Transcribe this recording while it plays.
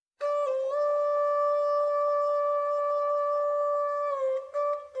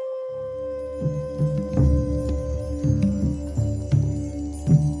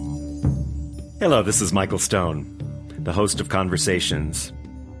Hello, this is Michael Stone, the host of Conversations.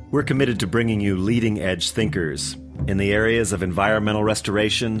 We're committed to bringing you leading-edge thinkers in the areas of environmental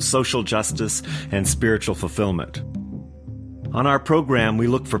restoration, social justice, and spiritual fulfillment. On our program, we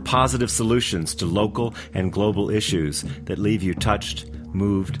look for positive solutions to local and global issues that leave you touched,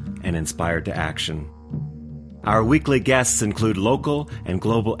 moved, and inspired to action. Our weekly guests include local and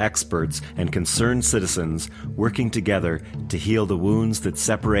global experts and concerned citizens working together to heal the wounds that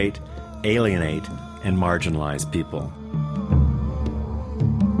separate, alienate, and marginalize people.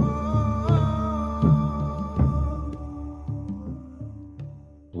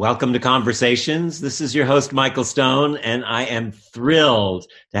 Welcome to Conversations. This is your host, Michael Stone, and I am thrilled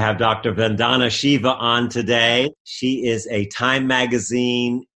to have Dr. Vandana Shiva on today. She is a Time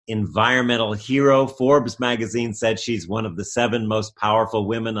Magazine environmental hero. Forbes magazine said she's one of the 7 most powerful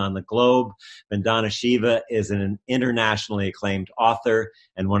women on the globe. Vandana Shiva is an internationally acclaimed author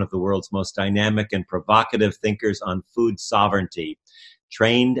and one of the world's most dynamic and provocative thinkers on food sovereignty.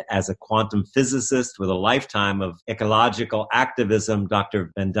 Trained as a quantum physicist with a lifetime of ecological activism,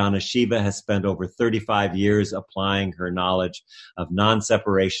 Dr. Vandana Shiva has spent over 35 years applying her knowledge of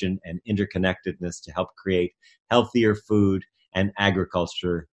non-separation and interconnectedness to help create healthier food and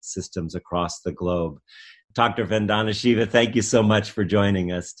agriculture systems across the globe. Dr. Vandana Shiva, thank you so much for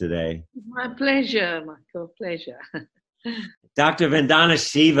joining us today. My pleasure, Michael, pleasure. Dr. Vandana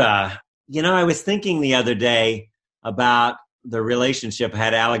Shiva, I was thinking the other day about the relationship. I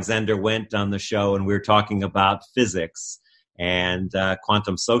had Alexander Wendt on the show, and we were talking about physics and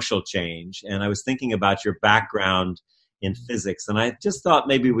quantum social change. And I was thinking about your background in physics. And I just thought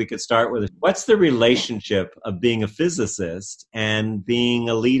maybe we could start with, what's the relationship of being a physicist and being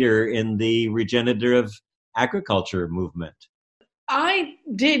a leader in the regenerative agriculture movement? I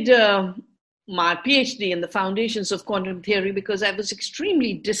did my PhD in the foundations of quantum theory because I was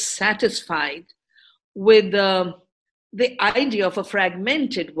extremely dissatisfied with the idea of a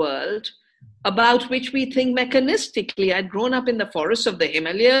fragmented world about which we think mechanistically. I'd grown up in the forests of the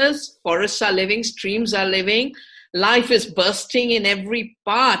Himalayas. Forests are living, streams are living. Life is bursting in every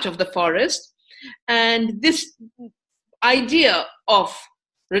part of the forest. And this idea of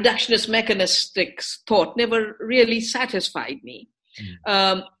reductionist mechanistic thought never really satisfied me.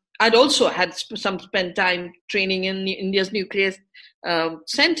 I'd also had spent time training in India's nuclear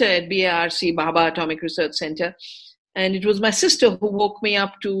center at BARC, Bhabha Atomic Research Center. And it was my sister who woke me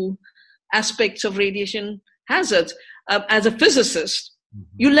up to aspects of radiation hazards. As a physicist,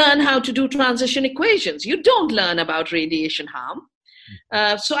 you learn how to do transition equations. You don't learn about radiation harm.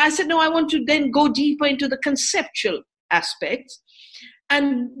 So I said, no, I want to then go deeper into the conceptual aspects.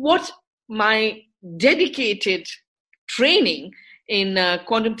 And what my dedicated training in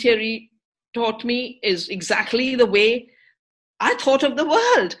quantum theory taught me is exactly the way I thought of the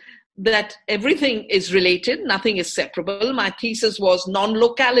world, that everything is related, nothing is separable. My thesis was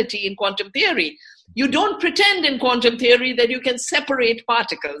non-locality in quantum theory. You don't pretend in quantum theory that you can separate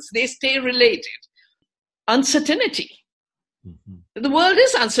particles. They stay related. Uncertainty. The world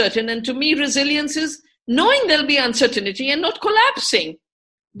is uncertain, and to me, resilience is knowing there'll be uncertainty and not collapsing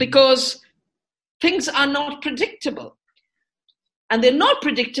because things are not predictable. And they're not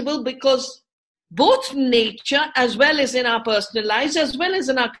predictable because both nature, as well as in our personal lives, as well as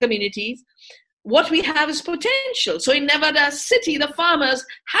in our communities, what we have is potential. So in Nevada City, the farmers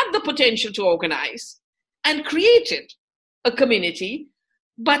had the potential to organize and created a community,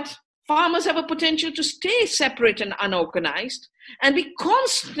 but farmers have a potential to stay separate and unorganized and be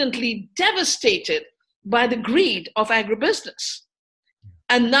constantly devastated by the greed of agribusiness.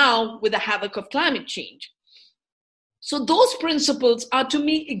 And now with the havoc of climate change. So those principles are, to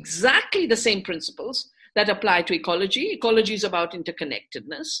me, exactly the same principles that apply to ecology. Ecology is about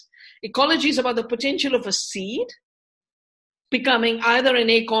interconnectedness. Ecology is about the potential of a seed becoming either an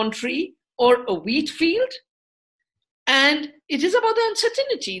acorn tree or a wheat field. And it is about the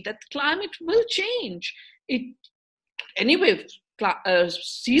uncertainty that climate will change.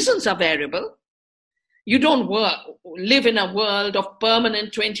 Seasons are variable. You don't live in a world of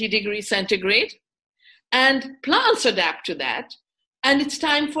permanent 20 degrees centigrade. And plants adapt to that. And it's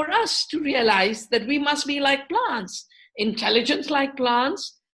time for us to realize that we must be like plants, intelligent like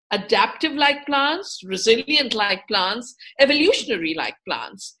plants, adaptive like plants, resilient like plants, evolutionary like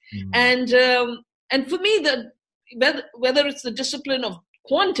plants. And for me, whether it's the discipline of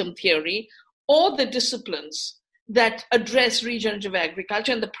quantum theory or the disciplines that address regenerative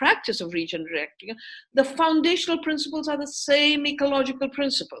agriculture and the practice of regenerative agriculture, the foundational principles are the same ecological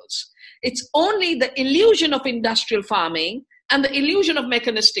principles. It's only the illusion of industrial farming and the illusion of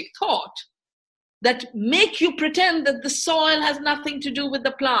mechanistic thought that make you pretend that the soil has nothing to do with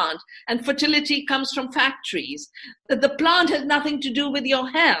the plant and fertility comes from factories, that the plant has nothing to do with your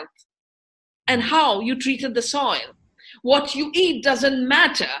health and how you treated the soil. What you eat doesn't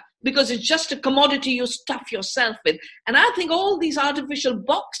matter because it's just a commodity you stuff yourself with. And I think all these artificial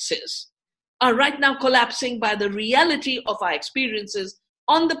boxes are right now collapsing by the reality of our experiences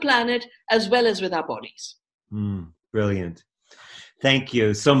on the planet as well as with our bodies. Brilliant. Thank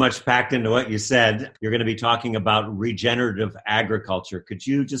you. So much packed into what you said. You're going to be talking about regenerative agriculture. Could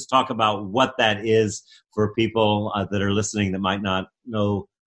you just talk about what that is for people that are listening that might not know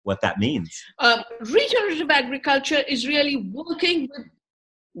what that means? Regenerative agriculture is really working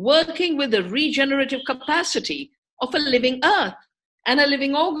with the regenerative capacity of a living earth and a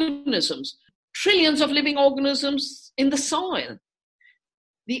living organisms. Trillions of living organisms in the soil.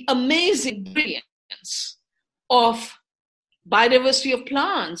 The amazing brilliance of biodiversity of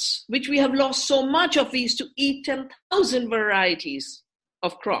plants, which we have lost so much of. We used to eat 10,000 varieties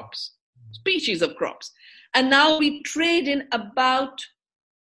of crops, species of crops. And now we trade in about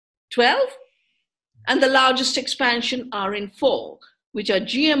 12, and the largest expansion are in 4, which are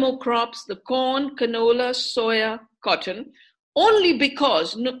GMO crops, the corn, canola, soya, cotton, only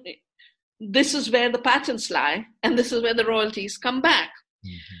because this is where the patents lie, and this is where the royalties come back.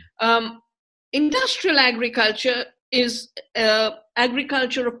 Industrial agriculture is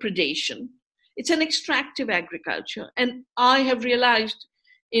agriculture of predation. It's an extractive agriculture. And I have realized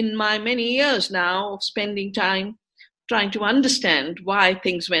in my many years now of spending time trying to understand why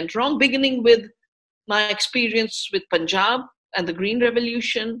things went wrong, beginning with my experience with Punjab and the Green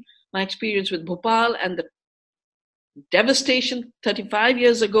Revolution, my experience with Bhopal and the devastation 35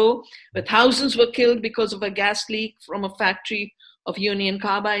 years ago, where thousands were killed because of a gas leak from a factory of Union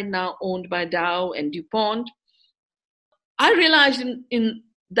Carbide, now owned by Dow and DuPont. I realized in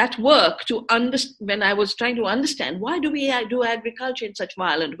that work when I was trying to understand why do we do agriculture in such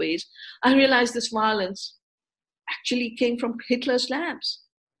violent ways, I realized this violence actually came from Hitler's labs.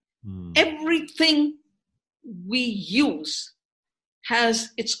 Everything we use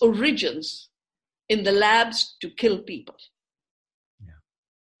has its origins in the labs to kill people. Yeah.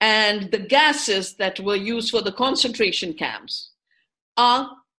 And the gases that were used for the concentration camps are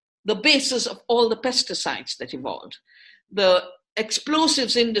the basis of all the pesticides that evolved. The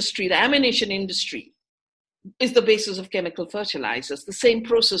explosives industry, the ammunition industry, is the basis of chemical fertilizers, the same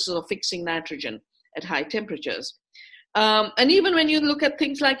processes of fixing nitrogen at high temperatures. And even when you look at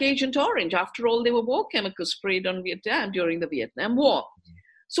things like Agent Orange, after all, they were war chemicals sprayed on Vietnam during the Vietnam War.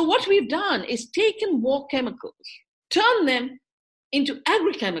 So what we've done is taken war chemicals, turned them into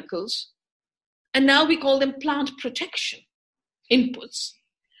agrochemicals, and now we call them plant protection inputs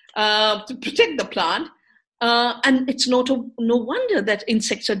to protect the plant. And it's no wonder that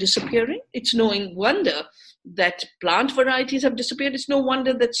insects are disappearing. It's no wonder that plant varieties have disappeared. It's no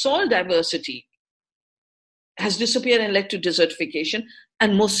wonder that soil diversity has disappeared and led to desertification.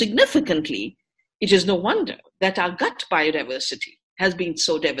 And most significantly, it is no wonder that our gut biodiversity has been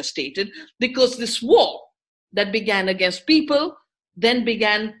so devastated, because this war that began against people then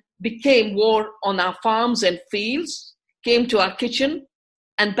became war on our farms and fields, came to our kitchen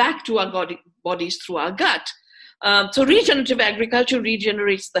and back to our bodies through our gut. So regenerative agriculture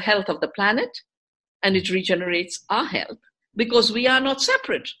regenerates the health of the planet, and it regenerates our health because we are not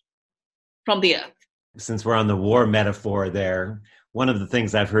separate from the earth. Since we're on the war metaphor there, one of the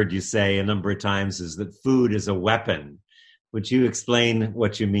things I've heard you say a number of times is that food is a weapon. Would you explain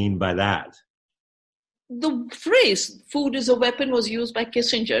what you mean by that? The phrase food is a weapon was used by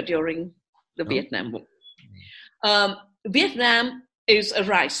Kissinger during the Vietnam War. Vietnam is a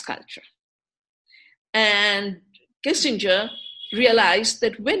rice culture. And Kissinger realized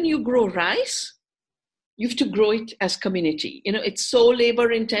that when you grow rice, you have to grow it as community. It's so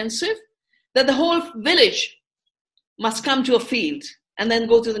labor intensive that the whole village must come to a field and then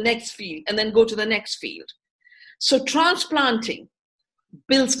go to the next field and then go to the next field. So transplanting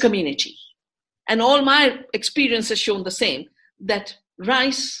builds community. And all my experience has shown the same, that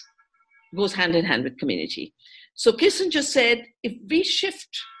rice goes hand in hand with community. So Kissinger said, if we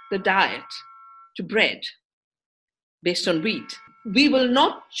shift the diet to bread based on wheat, we will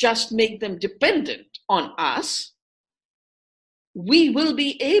not just make them dependent on us, we will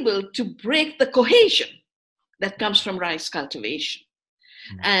be able to break the cohesion that comes from rice cultivation.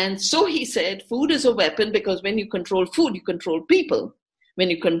 And so he said, food is a weapon because when you control food, you control people. When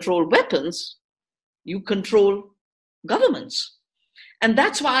you control weapons, you control governments. And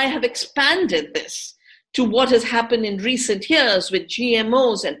that's why I have expanded this to what has happened in recent years with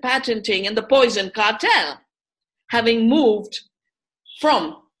GMOs and patenting and the poison cartel, having moved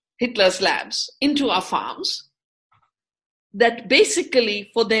from Hitler's labs into our farms, that basically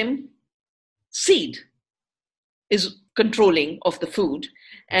for them, seed is controlling of the food.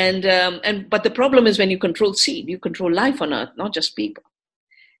 But the problem is when you control seed, you control life on earth, not just people.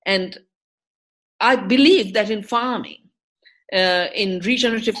 And I believe that in farming, in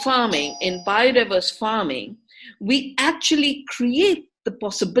regenerative farming, in biodiverse farming, we actually create the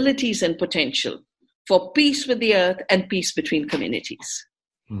possibilities and potential for peace with the earth and peace between communities.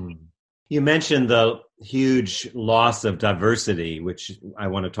 You mentioned the huge loss of diversity, which I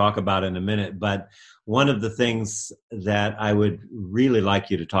want to talk about in a minute, but one of the things that I would really like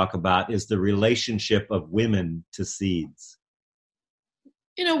you to talk about is the relationship of women to seeds.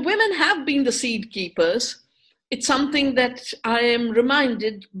 Women have been the seed keepers. It's something that I am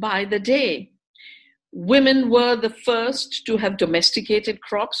reminded by the day. Women were the first to have domesticated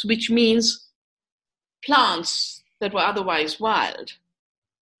crops, which means plants that were otherwise wild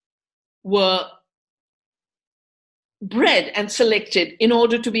were bred and selected in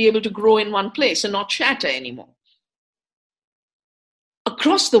order to be able to grow in one place and not shatter anymore.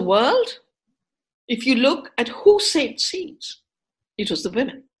 Across the world, if you look at who saved seeds, it was the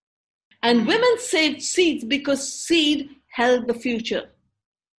women. And women saved seeds because seed held the future.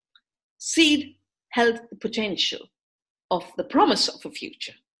 Seed held the potential of the promise of a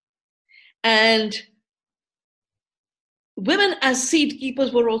future. And women as seed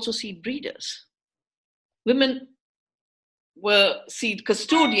keepers were also seed breeders. Women were seed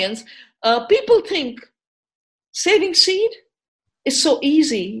custodians. People think saving seed is so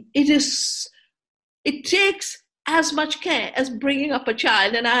easy. It takes as much care as bringing up a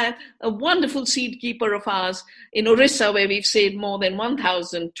child. And I have a wonderful seed keeper of ours in Orissa, where we've saved more than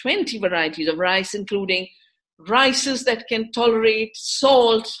 1,020 varieties of rice, including rices that can tolerate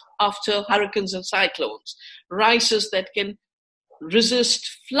salt after hurricanes and cyclones, rices that can resist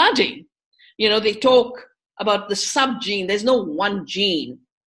flooding. They talk about the subgene. There's no one gene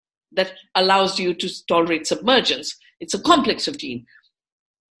that allows you to tolerate submergence. It's a complex of genes.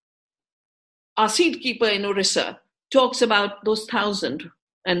 Our seed keeper in Orissa talks about those 1,000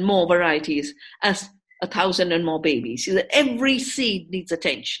 and more varieties as 1,000 and more babies. Every seed needs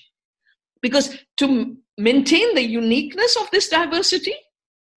attention. Because to maintain the uniqueness of this diversity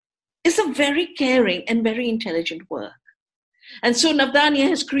is a very caring and very intelligent work. And so Navdanya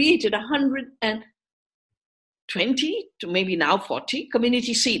has created 120 to maybe now 40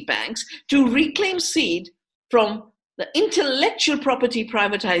 community seed banks to reclaim seed from the intellectual property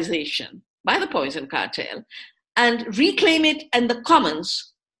privatization by the poison cartel and reclaim it in the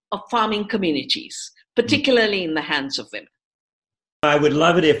commons of farming communities, particularly in the hands of women. I would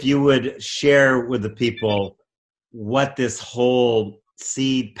love it if you would share with the people what this whole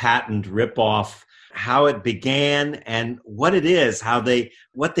seed patent ripoff, how it began and what it is,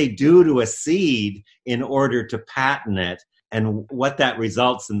 what they do to a seed in order to patent it, and what that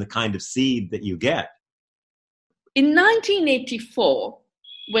results in the kind of seed that you get. In 1984,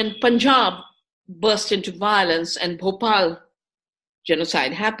 when Punjab burst into violence and Bhopal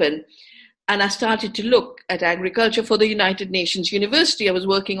genocide happened, and I started to look at agriculture for the United Nations University, I was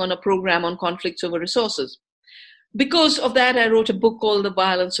working on a program on conflicts over resources. Because of that, I wrote a book called The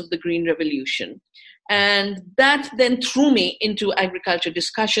Violence of the Green Revolution. And that then threw me into agriculture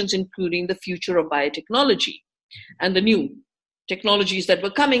discussions, including the future of biotechnology and the new technologies that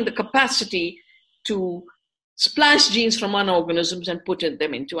were coming, the capacity to splice genes from one organism and put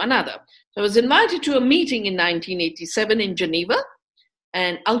them into another. So I was invited to a meeting in 1987 in Geneva,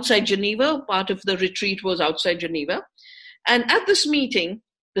 and outside Geneva, part of the retreat was outside Geneva. And at this meeting,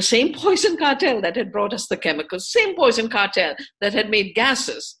 the same poison cartel that had brought us the chemicals, same poison cartel that had made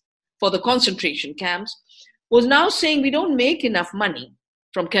gases for the concentration camps, was now saying we don't make enough money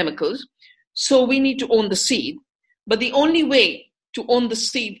from chemicals, so we need to own the seed. But the only way to own the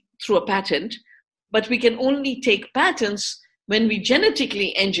seed through a patent, but we can only take patents when we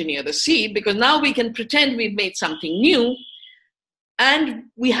genetically engineer the seed, because now we can pretend we've made something new, and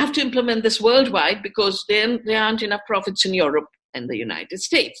we have to implement this worldwide because then there aren't enough profits in Europe and the United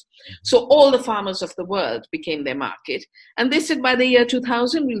States. So all the farmers of the world became their market. And they said by the year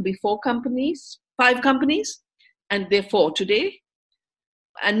 2000, we'll be 5 companies, and they're 4 today.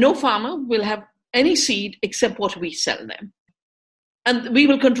 And no farmer will have any seed except what we sell them. And we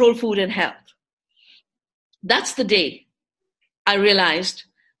will control food and health. That's the day I realized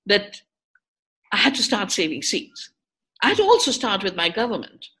that I had to start saving seeds. I had to also start with my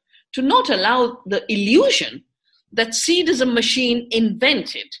government to not allow the illusion that seed is a machine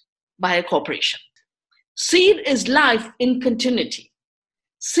invented by a corporation. Seed is life in continuity.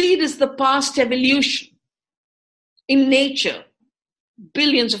 Seed is the past evolution. In nature,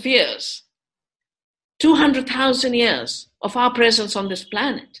 billions of years, 200,000 years of our presence on this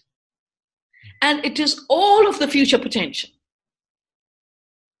planet. And it is all of the future potential.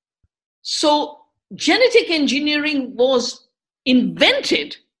 So genetic engineering was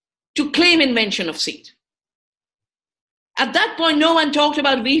invented to claim invention of seed. At that point, no one talked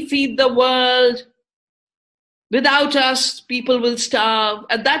about we feed the world. Without us, people will starve.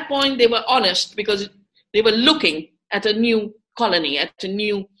 At that point, they were honest because they were looking at a new colony, at a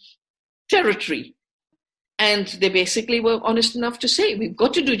new territory. And they basically were honest enough to say, we've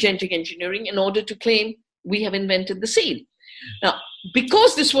got to do genetic engineering in order to claim we have invented the seed. Now,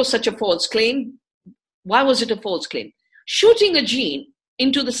 because this was such a false claim, why was it a false claim? Shooting a gene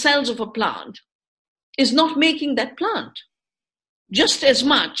into the cells of a plant is not making that plant. Just as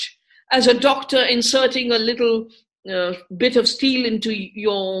much as a doctor inserting a little bit of steel into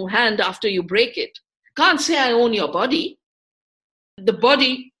your hand after you break it can't say, I own your body. The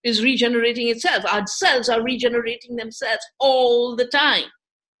body is regenerating itself. Our cells are regenerating themselves all the time.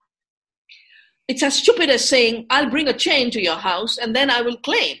 It's as stupid as saying, I'll bring a chain to your house and then I will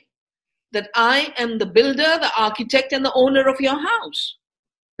claim that I am the builder, the architect, and the owner of your house.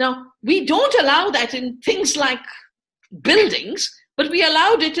 Now, we don't allow that in things like buildings, but we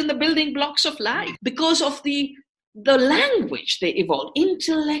allowed it in the building blocks of life because of the language they evolved,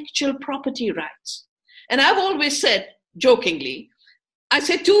 intellectual property rights. And I've always said, jokingly, I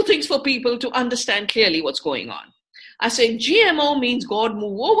say two things for people to understand clearly what's going on. I say GMO means God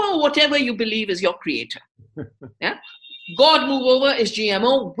move over whatever you believe is your creator. Yeah? God move over is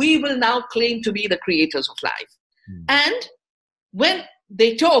GMO. We will now claim to be the creators of life. And when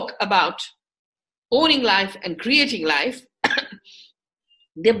they talk about owning life and creating life,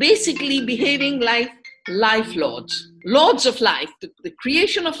 they're basically behaving like life lords, lords of life, the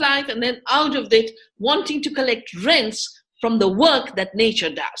creation of life, and then out of it, wanting to collect rents from the work that nature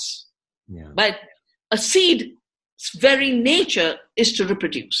does. Yeah. But a seed's very nature is to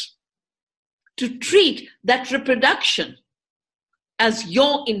reproduce. To treat that reproduction as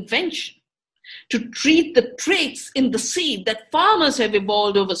your invention, to treat the traits in the seed that farmers have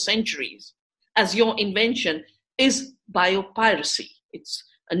evolved over centuries as your invention is biopiracy. It's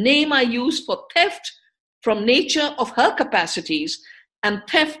a name I use for theft from nature of her capacities and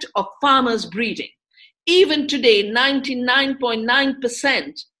theft of farmers' breeding. Even today,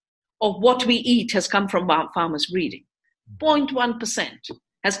 99.9% of what we eat has come from farmers' breeding. 0.1%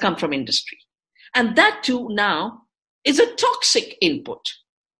 has come from industry. And that too now is a toxic input.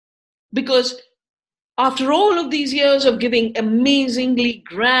 Because after all of these years of giving amazingly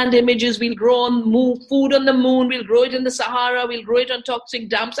grand images, we'll grow food on the moon, we'll grow it in the Sahara, we'll grow it on toxic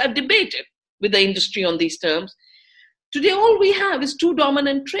dumps. I've debated with the industry on these terms. Today, all we have is two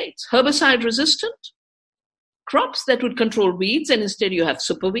dominant traits: herbicide resistant crops that would control weeds, and instead you have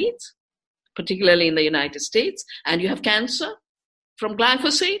superweeds, particularly in the United States, and you have cancer from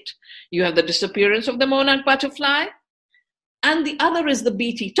glyphosate, you have the disappearance of the monarch butterfly, and the other is the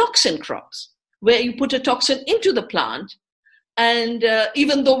Bt toxin crops, where you put a toxin into the plant, and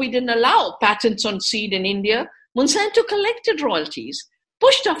even though we didn't allow patents on seed in India, Monsanto collected royalties,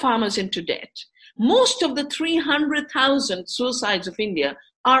 pushed our farmers into debt. Most of the 300,000 suicides of India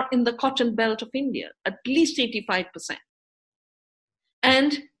are in the cotton belt of India, at least 85%.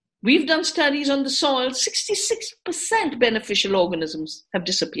 And we've done studies on the soil, 66% beneficial organisms have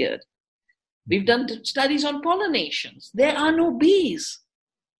disappeared. We've done studies on pollinations. There are no bees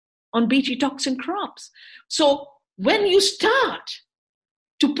on Bt toxin crops. So when you start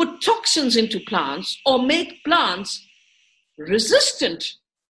to put toxins into plants or make plants resistant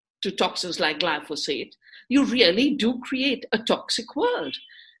to toxins like glyphosate, you really do create a toxic world.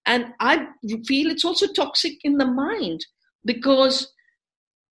 And I feel it's also toxic in the mind, because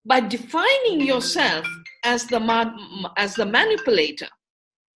by defining yourself as the manipulator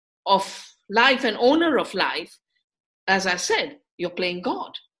of life and owner of life, as I said, you're playing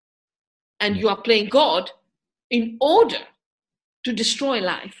God. And you are playing God in order to destroy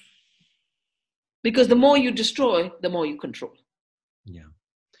life. Because the more you destroy, the more you control. Yeah.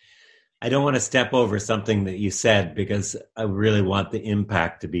 I don't want to step over something that you said, because I really want the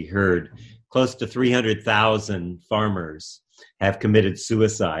impact to be heard. Close to 300,000 farmers have committed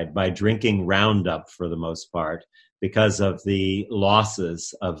suicide by drinking Roundup, for the most part, because of the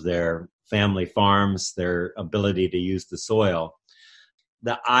losses of their family farms, their ability to use the soil.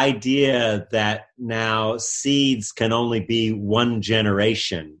 The idea that now seeds can only be one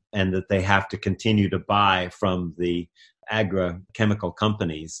generation and that they have to continue to buy from the agrochemical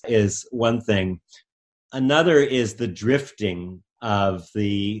companies is one thing. Another is the drifting of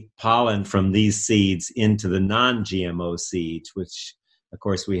the pollen from these seeds into the non-GMO seeds, which of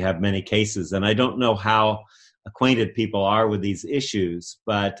course, we have many cases. And I don't know how acquainted people are with these issues,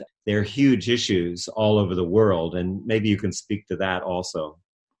 but they're huge issues all over the world. And maybe you can speak to that also.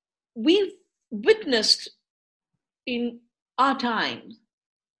 We've witnessed in our time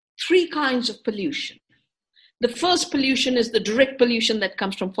 3 kinds of pollution. The first pollution is the direct pollution that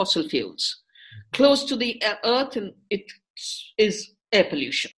comes from fossil fuels. Close to the earth, and it is air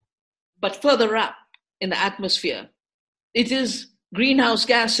pollution. But further up in the atmosphere, it is greenhouse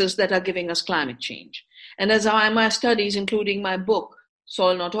gases that are giving us climate change. And as my studies, including my book,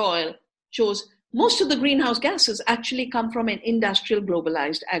 Soil Not Oil, shows, most of the greenhouse gases actually come from an industrial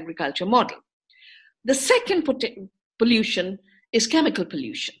globalized agriculture model. The second pollution is chemical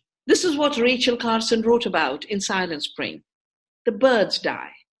pollution. This is what Rachel Carson wrote about in Silent Spring. The birds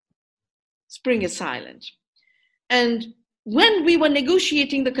die. Spring is silent. And when we were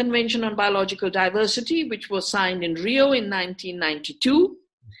negotiating the Convention on Biological Diversity, which was signed in Rio in 1992,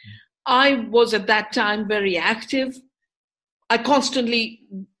 I was at that time very active. I constantly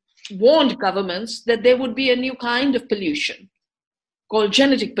warned governments that there would be a new kind of pollution called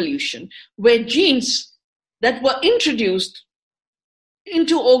genetic pollution, where genes that were introduced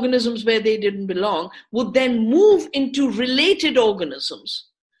into organisms where they didn't belong would then move into related organisms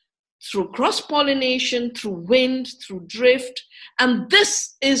through cross-pollination, through wind, through drift, and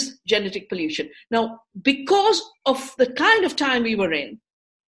this is genetic pollution. Now, because of the kind of time we were in,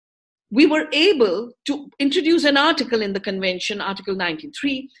 we were able to introduce an article in the convention, Article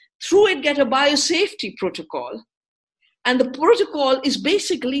 93, through it get a biosafety protocol. And the protocol is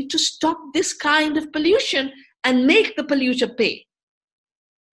basically to stop this kind of pollution and make the polluter pay.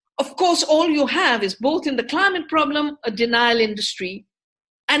 Of course, all you have is both in the climate problem, a denial industry,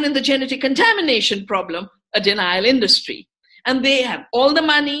 and in the genetic contamination problem, a denial industry. And they have all the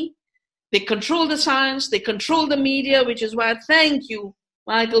money, they control the science, they control the media, which is why I thank you,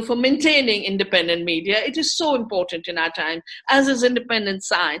 Michael, for maintaining independent media. It is so important in our time, as is independent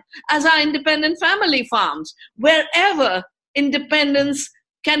science, as are independent family farms. Wherever independence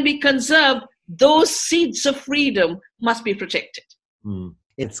can be conserved, those seeds of freedom must be protected.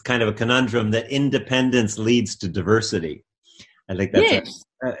 It's kind of a conundrum that independence leads to diversity. I think that's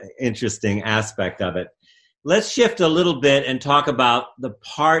an interesting aspect of it. Let's shift a little bit and talk about the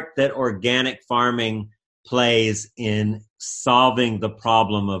part that organic farming plays in solving the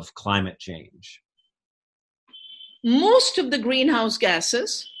problem of climate change. Most of the greenhouse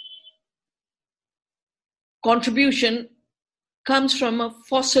gases contribution comes from a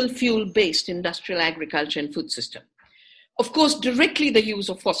fossil fuel-based industrial agriculture and food system. Of course, directly the use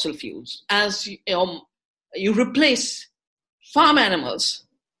of fossil fuels, as you replace farm animals,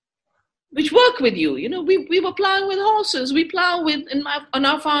 which work with you. You know, we were plowing with horses. We plow on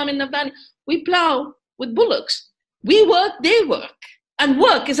our farm in Navdani. We plow with bullocks. We work, they work. And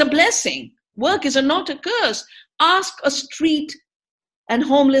work is a blessing. Work is not a curse. Ask a street and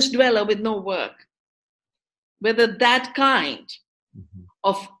homeless dweller with no work whether that kind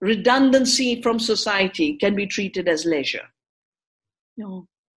of redundancy from society can be treated as leisure. No.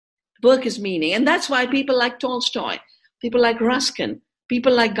 Work is meaning. And that's why people like Tolstoy, people like Ruskin,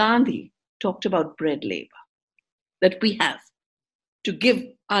 people like Gandhi talked about bread labor, that we have to give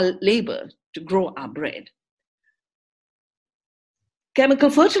our labor to grow our bread. Chemical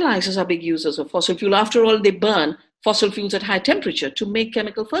fertilizers are big users of fossil fuel. After all, they burn fossil fuels at high temperature to make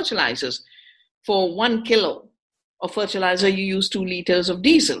chemical fertilizers. For 1 kilo of fertilizer, you use 2 liters of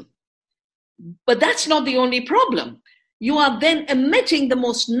diesel. But that's not the only problem. You are then emitting the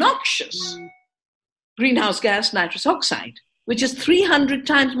most noxious greenhouse gas, nitrous oxide, which is 300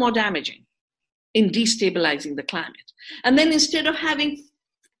 times more damaging in destabilizing the climate. And then instead of having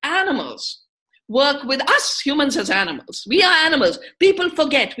animals work with us, humans as animals, we are animals. People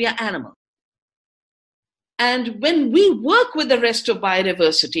forget we are animals. And when we work with the rest of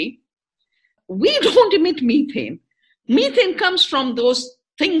biodiversity, we don't emit methane. Methane comes from those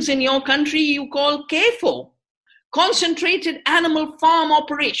things in your country you call CAFO, concentrated animal farm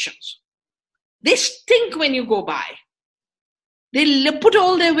operations. They stink when you go by. They put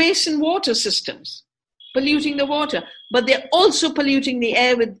all their waste in water systems, polluting the water, but they're also polluting the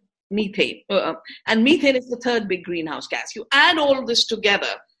air with methane. And methane is the third big greenhouse gas. You add all of this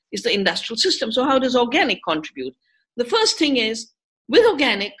together is the industrial system. So how does organic contribute? The first thing is, with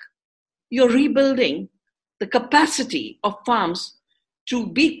organic, you're rebuilding the capacity of farms to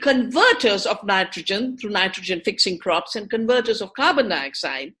be converters of nitrogen through nitrogen-fixing crops and converters of carbon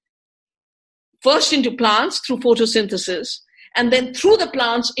dioxide, first into plants through photosynthesis, and then through the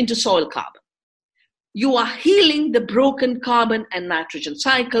plants into soil carbon. You are healing the broken carbon and nitrogen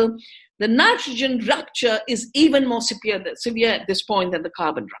cycle, The nitrogen rupture is even more severe at this point than the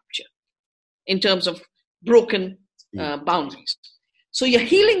carbon rupture in terms of broken boundaries. So you're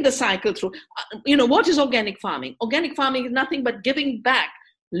healing the cycle through, what is organic farming? Organic farming is nothing but giving back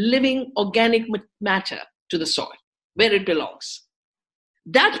living organic matter to the soil where it belongs.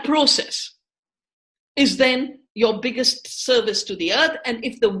 That process is then your biggest service to the earth. And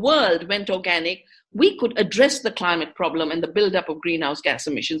if the world went organic, we could address the climate problem and the buildup of greenhouse gas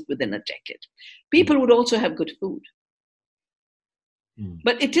emissions within a decade. People would also have good food.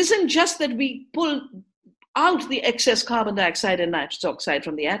 But it isn't just that we pull out the excess carbon dioxide and nitrous oxide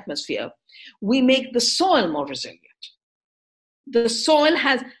from the atmosphere. We make the soil more resilient. The soil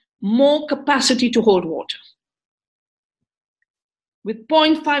has more capacity to hold water. With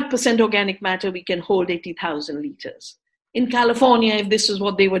 0.5% organic matter, we can hold 80,000 liters. In California, if this is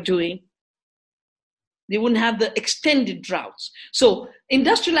what they were doing, they wouldn't have the extended droughts. So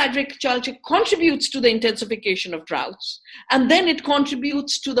industrial agriculture contributes to the intensification of droughts, and then it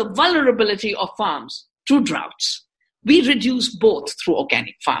contributes to the vulnerability of farms to droughts. We reduce both through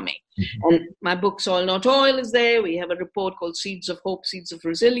organic farming. Mm-hmm. And my book, Soil Not Oil, is there. We have a report called Seeds of Hope, Seeds of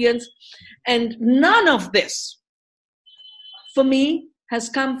Resilience. And none of this, for me, has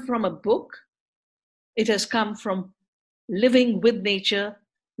come from a book. It has come from living with nature,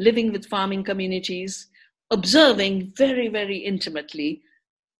 living with farming communities, observing very, very intimately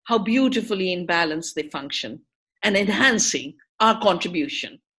how beautifully in balance they function, and enhancing our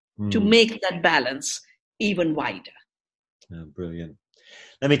contribution to make that balance even wider. Oh, brilliant.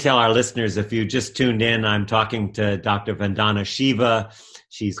 Let me tell our listeners, if you just tuned in, I'm talking to Dr. Vandana Shiva.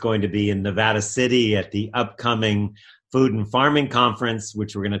 She's going to be in Nevada City at the upcoming Food and Farming Conference,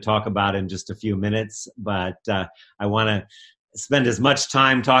 which we're going to talk about in just a few minutes. But I want to spend as much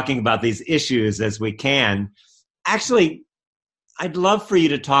time talking about these issues as we can. Actually, I'd love for you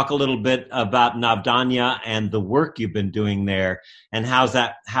to talk a little bit about Navdanya and the work you've been doing there, and how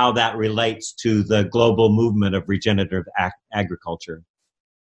that relates to the global movement of regenerative agriculture.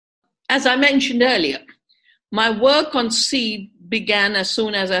 As I mentioned earlier, my work on seed began as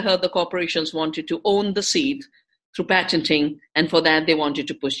soon as I heard the corporations wanted to own the seed through patenting, and for that they wanted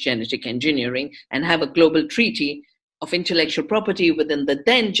to push genetic engineering and have a global treaty of intellectual property within the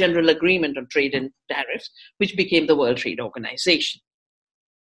then General Agreement on Trade and Tariffs, which became the World Trade Organization.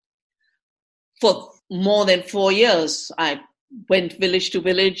 For more than 4 years, I went village to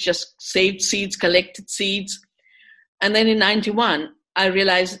village, just saved seeds, collected seeds. And then in 91, I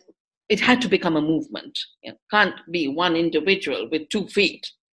realized it had to become a movement. It can't be one individual with 2 feet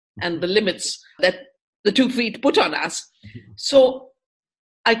and the limits that the 2 feet put on us. So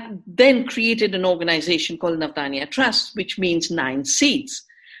I then created an organization called Navdanya Trust, which means 9 seeds,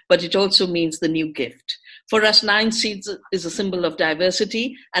 but it also means the new gift. For us, 9 seeds is a symbol of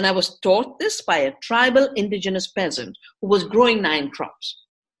diversity, and I was taught this by a tribal indigenous peasant who was growing 9 crops.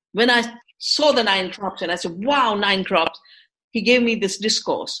 When I saw the 9 crops and I said, wow, 9 crops, he gave me this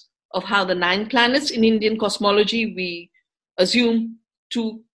discourse of how the 9 planets in Indian cosmology, we assume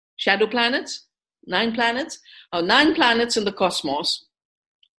 2 shadow planets, 9 planets, 9 planets in the cosmos,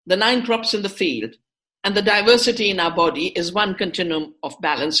 the 9 crops in the field, and the diversity in our body is one continuum of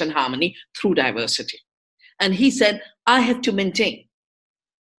balance and harmony through diversity. And he said, I have to maintain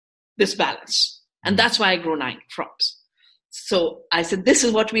this balance. And that's why I grow 9 crops. So I said, this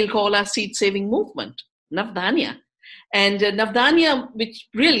is what we'll call our seed-saving movement, Navdanya. And Navdanya, which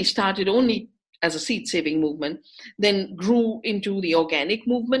really started only as a seed-saving movement, then grew into the organic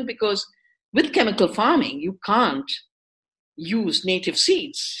movement, because with chemical farming, you can't use native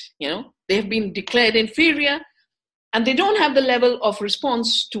seeds. They have been declared inferior, and they don't have the level of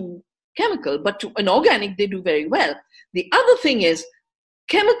response to chemical, but to an organic, they do very well. The other thing is,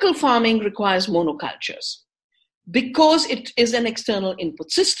 chemical farming requires monocultures because it is an external input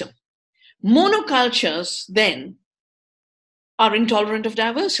system. Monocultures then are intolerant of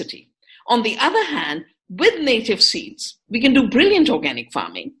diversity. On the other hand, with native seeds, we can do brilliant organic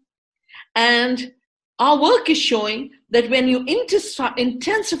farming. And our work is showing that when you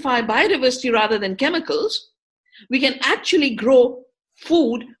intensify biodiversity rather than chemicals, we can actually grow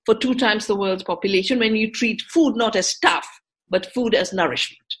food for 2 times the world's population when you treat food not as stuff, but food as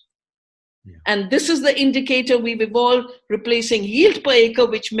nourishment. Yeah. And this is the indicator we've evolved, replacing yield per acre,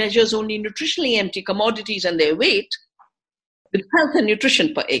 which measures only nutritionally empty commodities and their weight, with health and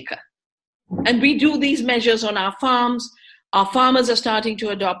nutrition per acre. And we do these measures on our farms. Our farmers are starting to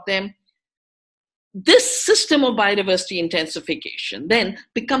adopt them. This system of biodiversity intensification then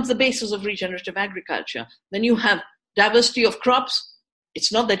becomes the basis of regenerative agriculture. Then you have diversity of crops. It's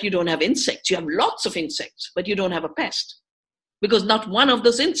not that you don't have insects. You have lots of insects, but you don't have a pest, because not one of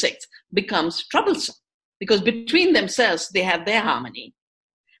those insects becomes troublesome because between themselves, they have their harmony.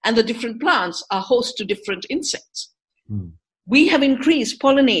 And the different plants are host to different insects. We have increased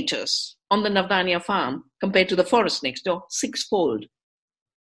pollinators on the Navdanya farm compared to the forest next door, 6-fold.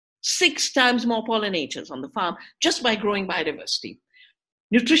 6 times more pollinators on the farm just by growing biodiversity.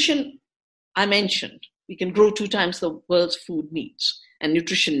 Nutrition, I mentioned, we can grow 2 times the world's food needs and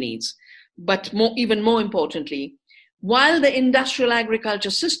nutrition needs. But even more importantly, while the industrial agriculture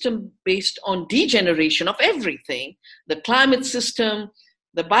system based on degeneration of everything, the climate system,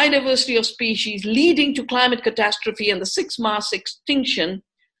 the biodiversity of species leading to climate catastrophe and the 6 mass extinction,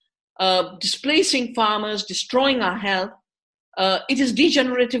 displacing farmers, destroying our health, it is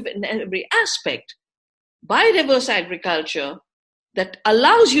degenerative in every aspect. Biodiverse agriculture that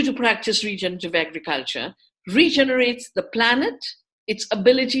allows you to practice regenerative agriculture regenerates the planet, its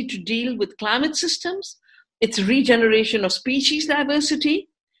ability to deal with climate systems, its regeneration of species diversity,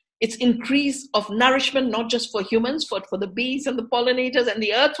 its increase of nourishment, not just for humans, but for the bees and the pollinators and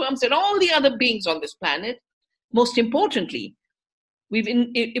the earthworms and all the other beings on this planet. Most importantly, we've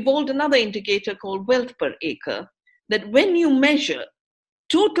evolved another indicator called wealth per acre, that when you measure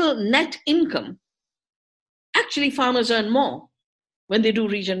total net income, actually farmers earn more when they do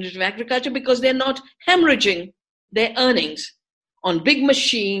regenerative agriculture because they're not hemorrhaging their earnings on big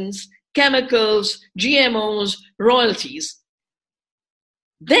machines, chemicals, GMOs, royalties.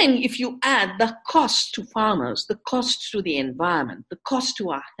 Then if you add the cost to farmers, the cost to the environment, the cost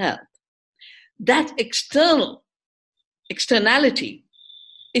to our health, that externality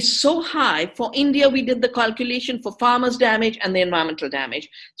is so high. For India, we did the calculation for farmers' damage and the environmental damage.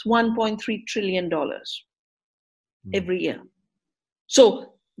 It's $1.3 trillion every year.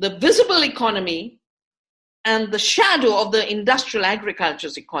 So the visible economy and the shadow of the industrial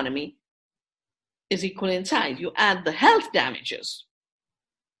agriculture's economy is equal in size. You add the health damages.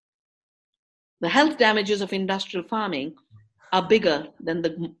 The health damages of industrial farming are bigger than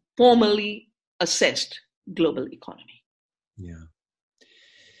the formally assessed global economy. Yeah.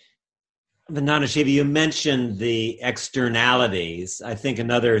 Vandana Shiva, you mentioned the externalities. I think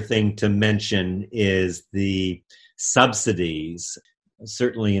another thing to mention is the subsidies,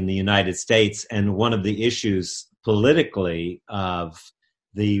 certainly in the United States, and one of the issues politically of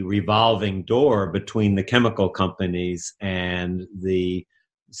the revolving door between the chemical companies and the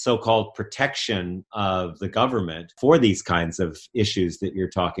so-called protection of the government for these kinds of issues that you're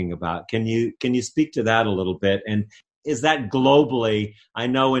talking about. Can you speak to that a little bit? And is that globally? I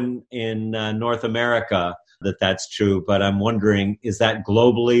know in North America that's true, but I'm wondering, is that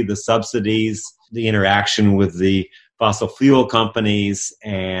globally, the subsidies, the interaction with the fossil fuel companies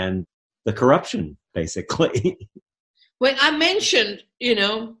and the corruption, basically? Well, I mentioned,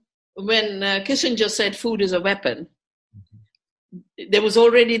 when Kissinger said food is a weapon, there was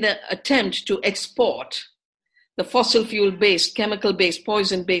already the attempt to export the fossil fuel-based, chemical-based,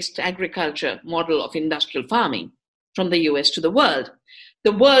 poison-based agriculture model of industrial farming from the US to the world.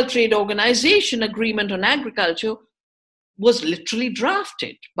 The World Trade Organization Agreement on Agriculture was literally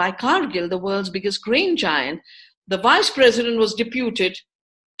drafted by Cargill, the world's biggest grain giant. The vice president was deputed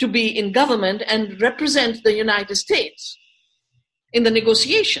to be in government and represent the United States in the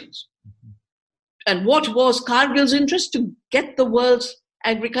negotiations. And what was Cargill's interest? To get the world's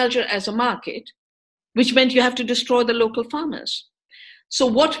agriculture as a market, which meant you have to destroy the local farmers. So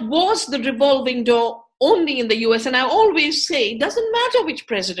what was the revolving door only in the US? And I always say, it doesn't matter which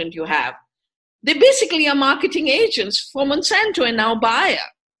president you have. They basically are marketing agents for Monsanto and now Bayer.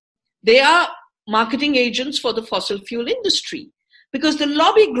 They are marketing agents for the fossil fuel industry because the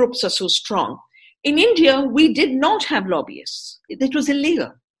lobby groups are so strong. In India, we did not have lobbyists. It was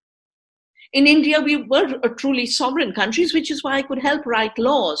illegal. In India, we were a truly sovereign country, which is why I could help write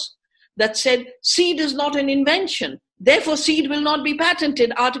laws that said seed is not an invention. Therefore, seed will not be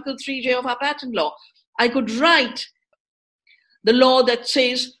patented, Article 3J of our patent law. I could write the law that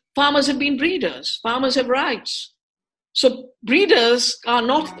says farmers have been breeders, farmers have rights. So breeders are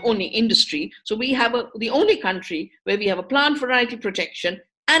not only industry. So we have the only country where we have a plant variety protection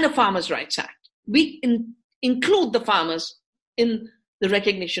and a Farmers' Rights Act. We include the farmers in the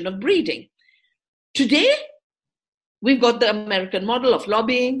recognition of breeding. Today, we've got the American model of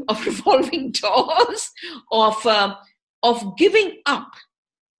lobbying, of revolving doors, of giving up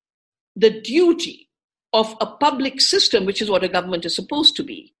the duty of a public system, which is what a government is supposed to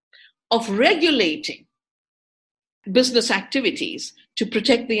be, of regulating business activities to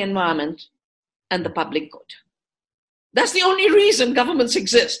protect the environment and the public good. That's the only reason governments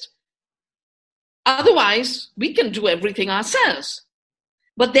exist. Otherwise, we can do everything ourselves.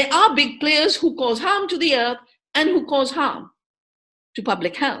 But there are big players who cause harm to the earth and who cause harm to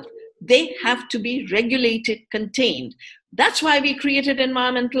public health. They have to be regulated, contained. That's why we created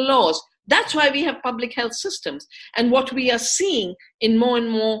environmental laws. That's why we have public health systems. And what we are seeing in more and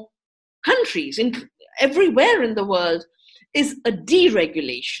more countries, everywhere in the world, is a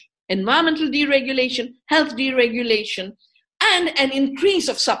deregulation, environmental deregulation, health deregulation, and an increase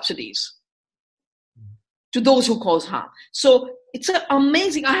of subsidies to those who cause harm. So it's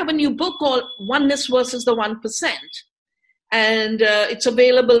amazing. I have a new book called Oneness versus the 1%. And it's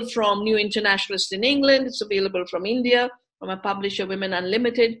available from New Internationalist in England. It's available from India, from a publisher, Women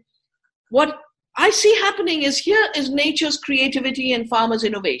Unlimited. What I see happening is here is nature's creativity and farmers'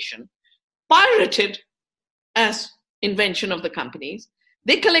 innovation, pirated as invention of the companies.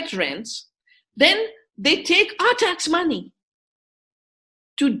 They collect rents. Then they take our tax money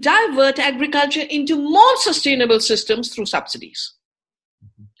to divert agriculture into more sustainable systems through subsidies.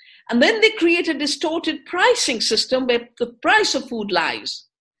 And then they create a distorted pricing system where the price of food lies,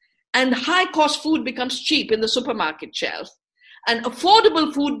 and high-cost food becomes cheap in the supermarket shelf, and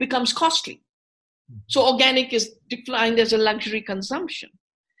affordable food becomes costly. So organic is defined as a luxury consumption.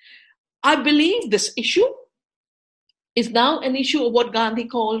 I believe this issue is now an issue of what Gandhi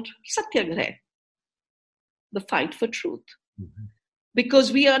called satyagraha, the fight for truth. Mm-hmm.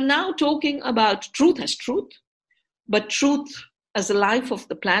 Because we are now talking about truth as truth, but truth as the life of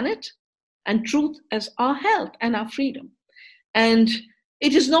the planet, and truth as our health and our freedom. And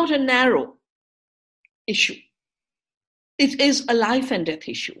it is not a narrow issue. It is a life and death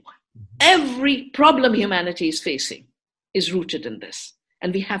issue. Every problem humanity is facing is rooted in this,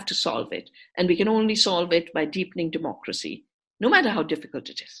 and we have to solve it. And we can only solve it by deepening democracy, no matter how difficult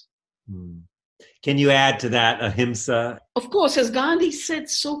it is. Can you add to that ahimsa? Of course, as Gandhi said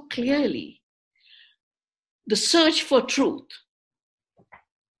so clearly, the search for truth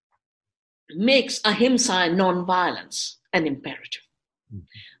makes ahimsa and non-violence an imperative.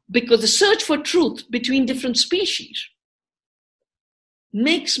 Because the search for truth between different species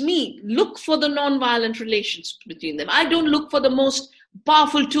makes me look for the non-violent relations between them. I don't look for the most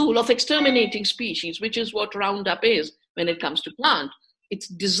powerful tool of exterminating species, which is what Roundup is when it comes to plant. It's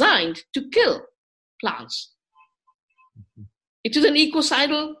designed to kill plants. It is an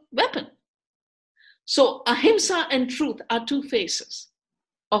ecocidal weapon. So ahimsa and truth are two faces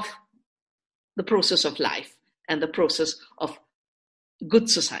of the process of life and the process of good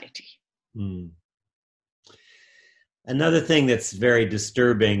society. Another thing that's very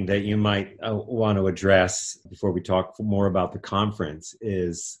disturbing that you might want to address before we talk more about the conference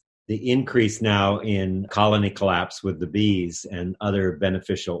is the increase now in colony collapse with the bees and other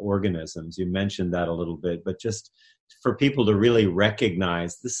beneficial organisms. You mentioned that a little bit, but just for people to really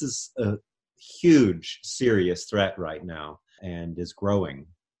recognize this is a huge, serious threat right now and is growing.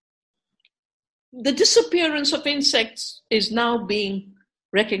 The disappearance of insects is now being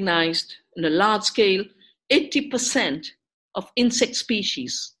recognized on a large scale. 80% of insect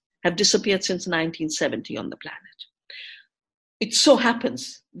species have disappeared since 1970 on the planet. It so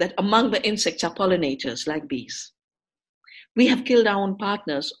happens that among the insects are pollinators like bees. We have killed our own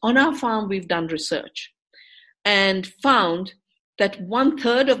partners. On our farm, we've done research and found that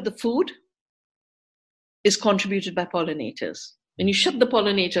 1/3 of the food is contributed by pollinators. When you shut the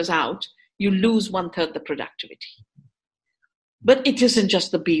pollinators out, you lose 1/3 the productivity. But it isn't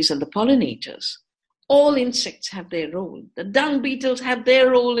just the bees and the pollinators. All insects have their role. The dung beetles have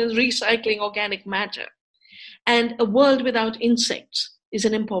their role in recycling organic matter. And a world without insects is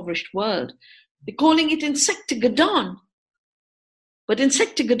an impoverished world. They're calling it insectagadon. But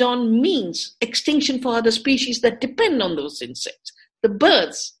insectagadon means extinction for other species that depend on those insects, the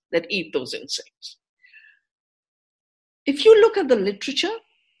birds that eat those insects. If you look at the literature,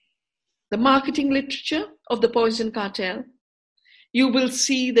 the marketing literature of the poison cartel, you will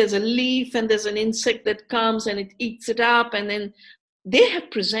see there's a leaf and there's an insect that comes and it eats it up, and then they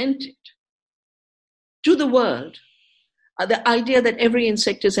have presented to the world the idea that every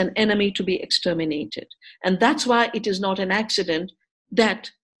insect is an enemy to be exterminated. And that's why it is not an accident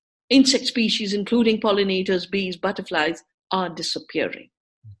that insect species, including pollinators, bees, butterflies, are disappearing.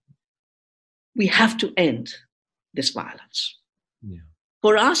 We have to end this violence. Yeah.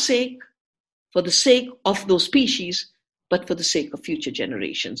 For our sake, for the sake of those species, but for the sake of future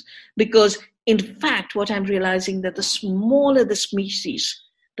generations. Because in fact, what I'm realizing that the smaller the species,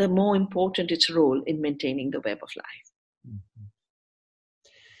 the more important its role in maintaining the web of life.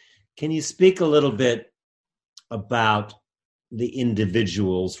 Can you speak a little bit about the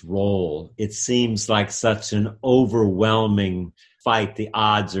individual's role? It seems like such an overwhelming fight. The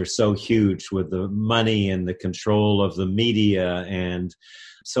odds are so huge with the money and the control of the media, and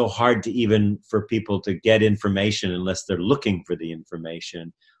so hard to even for people to get information unless they're looking for the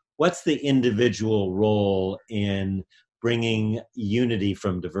information. what's the individual role in bringing unity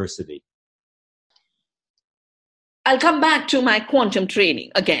from diversity? I'll come back to my quantum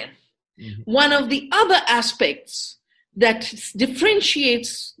training again. Mm-hmm. One of the other aspects that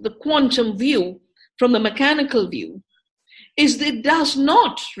differentiates the quantum view from the mechanical view is that it does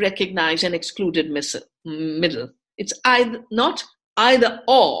not recognize an excluded middle. It's not either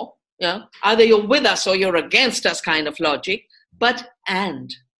or, either you're with us or you're against us kind of logic, but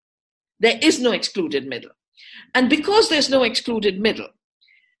and. There is no excluded middle. And because there's no excluded middle,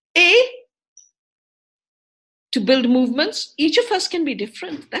 to build movements, each of us can be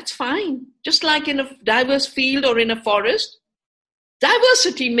different. That's fine. Just like in a diverse field or in a forest,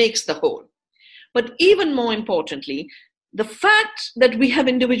 diversity makes the whole. But even more importantly, the fact that we have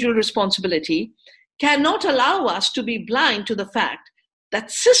individual responsibility cannot allow us to be blind to the fact that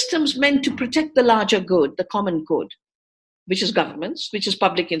systems meant to protect the larger good, the common good, which is governments, which is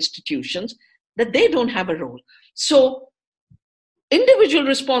public institutions, that they don't have a role. So individual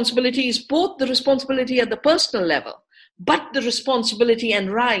responsibility is both the responsibility at the personal level, but the responsibility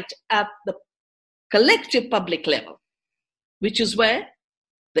and right at the collective public level, which is where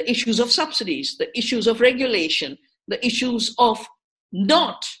the issues of subsidies, the issues of regulation, the issues of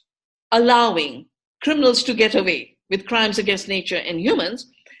not allowing criminals to get away with crimes against nature and humans,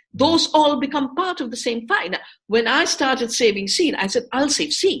 those all become part of the same fight. Now, when I started saving seed, I said, I'll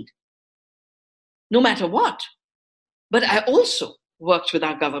save seed, no matter what. But I also worked with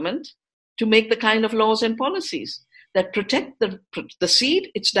our government to make the kind of laws and policies that protect the seed,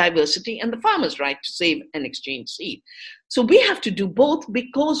 its diversity, and the farmer's right to save and exchange seed. So we have to do both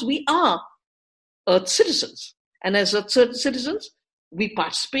because we are Earth citizens. And as Earth citizens, we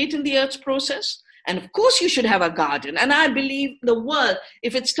participate in the Earth's process. And of course, you should have a garden. And I believe the world,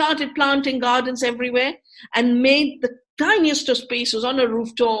 if it started planting gardens everywhere and made the tiniest of spaces on a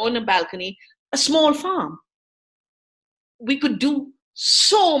rooftop or on a balcony, a small farm, we could do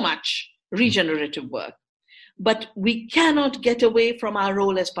so much regenerative work. But we cannot get away from our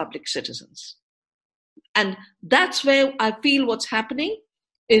role as public citizens. And that's where I feel what's happening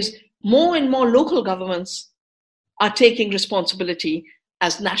is more and more local governments are taking responsibility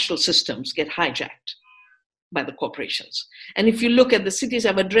as national systems get hijacked by the corporations. And if you look at the cities,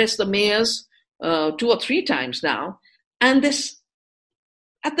 I've addressed the mayors 2 or 3 times now, and this,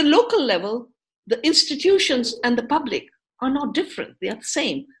 at the local level, the institutions and the public are not different. They are the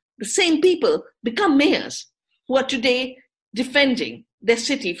same. The same people become mayors who are today defending their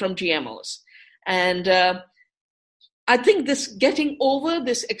city from GMOs. And I think this getting over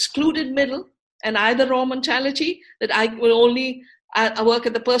this excluded middle and either or mentality that I work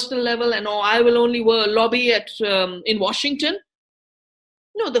at the personal level or I will only lobby in Washington.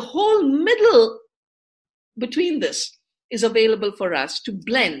 No, the whole middle between this is available for us to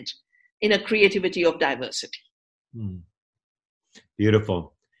blend in a creativity of diversity.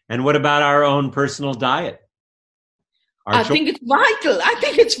 Beautiful. And what about our own personal diet? I think it's vital. I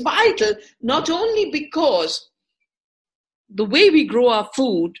think it's vital, not only because the way we grow our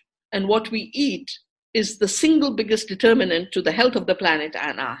food and what we eat is the single biggest determinant to the health of the planet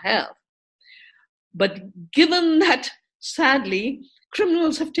and our health. But given that, sadly,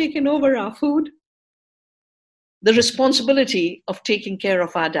 criminals have taken over our food, the responsibility of taking care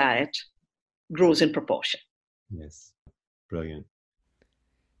of our diet grows in proportion. Yes, brilliant.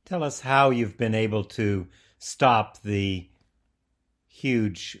 Tell us how you've been able to stop the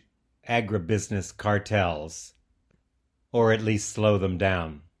huge agribusiness cartels, or at least slow them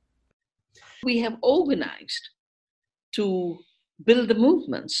down. We have organized to build the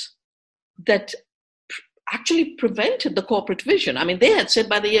movements that actually prevented the corporate vision. I mean, they had said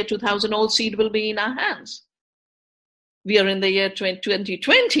by the year 2000, all seed will be in our hands. We are in the year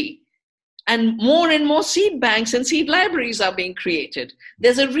 2020, and more seed banks and seed libraries are being created.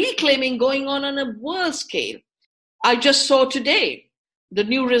 There's a reclaiming going on a world scale. I just saw today, the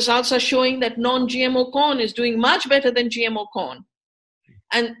new results are showing that non-GMO corn is doing much better than GMO corn.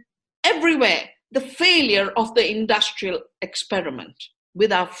 And everywhere, the failure of the industrial experiment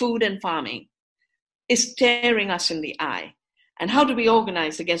with our food and farming is staring us in the eye. And how do we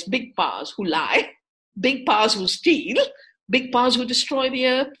organize against big powers who lie, big powers who steal, big powers who destroy the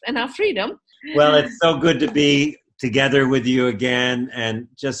earth and our freedom? Well, it's so good to be together with you again, and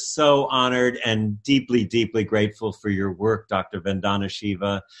just so honored and deeply, deeply grateful for your work, Dr. Vandana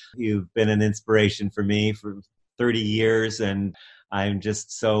Shiva. You've been an inspiration for me for 30 years, and I'm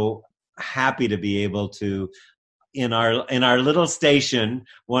just so happy to be able to, in our little station,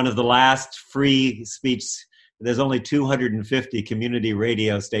 one of the last free speech There's only 250 community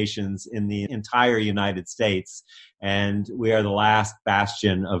radio stations in the entire United States, and we are the last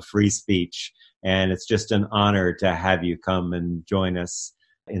bastion of free speech. And it's just an honor to have you come and join us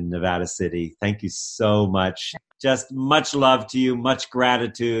in Nevada City. Thank you so much. Just much love to you, much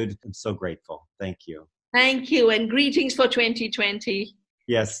gratitude. I'm so grateful. Thank you. Thank you, and greetings for 2020.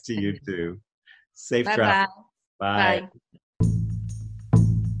 Yes, to you too. Safe Bye-bye. travel. Bye. Bye.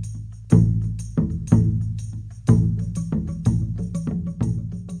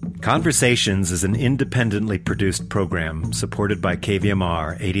 Conversations is an independently produced program supported by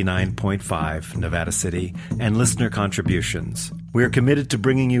KVMR 89.5 Nevada City and listener contributions. We are committed to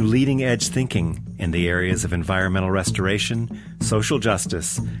bringing you leading-edge thinking in the areas of environmental restoration, social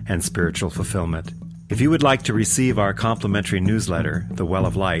justice, and spiritual fulfillment. If you would like to receive our complimentary newsletter, The Well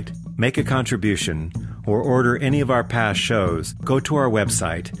of Light, make a contribution, or order any of our past shows, go to our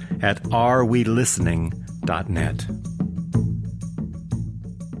website at arewelistening.net.